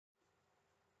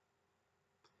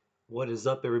What is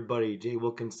up, everybody? J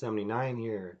Wilkins 79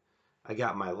 here. I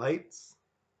got my lights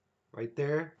right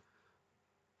there.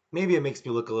 Maybe it makes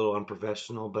me look a little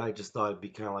unprofessional, but I just thought it'd be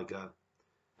kind of like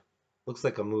looks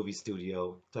like a movie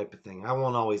studio type of thing. I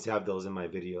won't always have those in my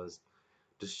videos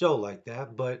to show like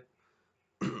that, but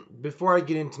before I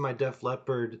get into my Def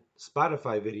Leppard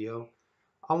Spotify video,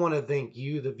 I want to thank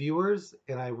you, the viewers,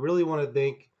 and I really want to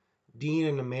thank Dean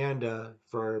and Amanda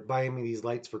for buying me these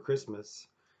lights for Christmas.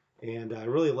 And I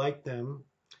really like them,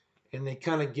 and they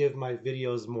kind of give my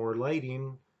videos more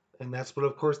lighting, and that's what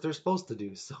of course they're supposed to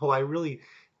do. So I really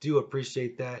do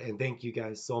appreciate that, and thank you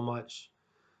guys so much.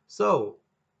 So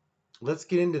let's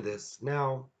get into this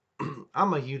now.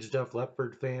 I'm a huge Def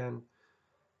Leppard fan,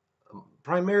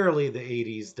 primarily the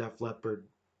 80s Def Leppard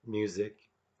music,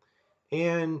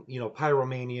 and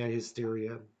Pyromania,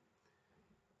 Hysteria.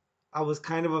 I was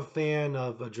kind of a fan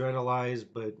of Adrenalize,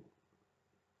 but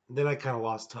then I kind of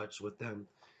lost touch with them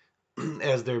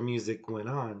as their music went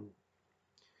on.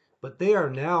 But they are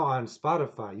now on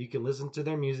Spotify. You can listen to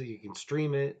their music, you can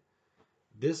stream it.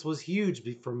 This was huge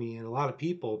for me and a lot of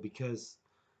people because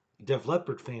Def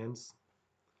Leppard fans,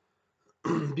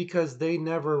 because they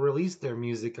never released their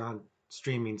music on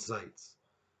streaming sites.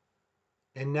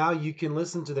 And now you can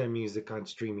listen to their music on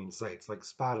streaming sites like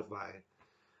Spotify,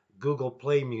 Google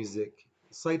Play Music,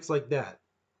 sites like that,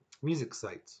 music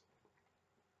sites.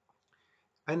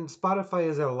 And Spotify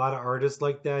has had a lot of artists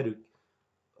like that who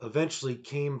eventually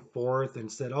came forth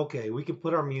and said, okay, we can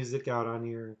put our music out on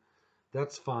here.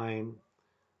 That's fine.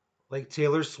 Like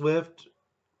Taylor Swift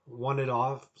wanted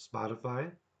off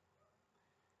Spotify,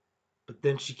 but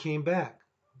then she came back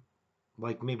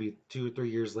like maybe 2 or 3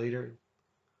 years later.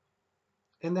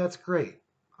 And that's great.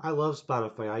 I love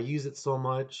Spotify. I use it so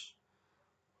much.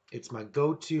 It's my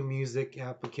go to music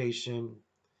application.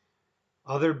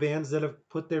 Other bands that have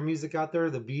put their music out there,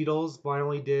 the Beatles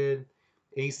finally did,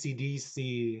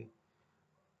 AC/DC.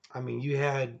 I mean, you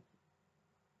had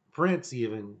Prince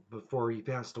even before he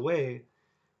passed away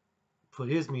put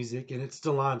his music, and it's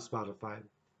still on Spotify.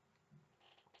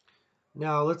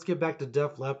 Now, let's get back to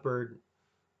Def Leppard.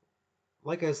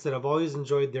 Like I said, I've always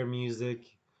enjoyed their music.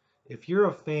 If you're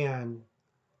a fan,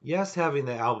 yes, having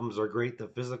the albums are great, the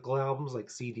physical albums like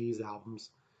CDs,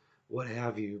 albums, what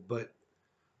have you, but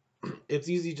it's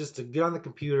easy just to get on the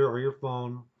computer or your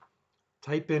phone,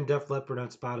 type in Def Leppard on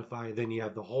Spotify, then you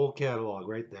have the whole catalog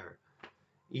right there.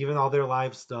 Even all their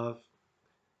live stuff.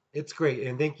 It's great.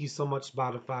 And thank you so much,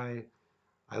 Spotify.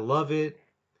 I love it.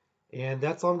 And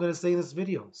that's all I'm going to say in this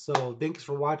video. So thanks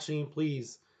for watching.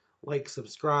 Please like,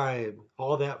 subscribe,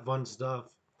 all that fun stuff.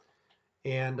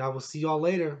 And I will see y'all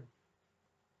later.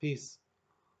 Peace.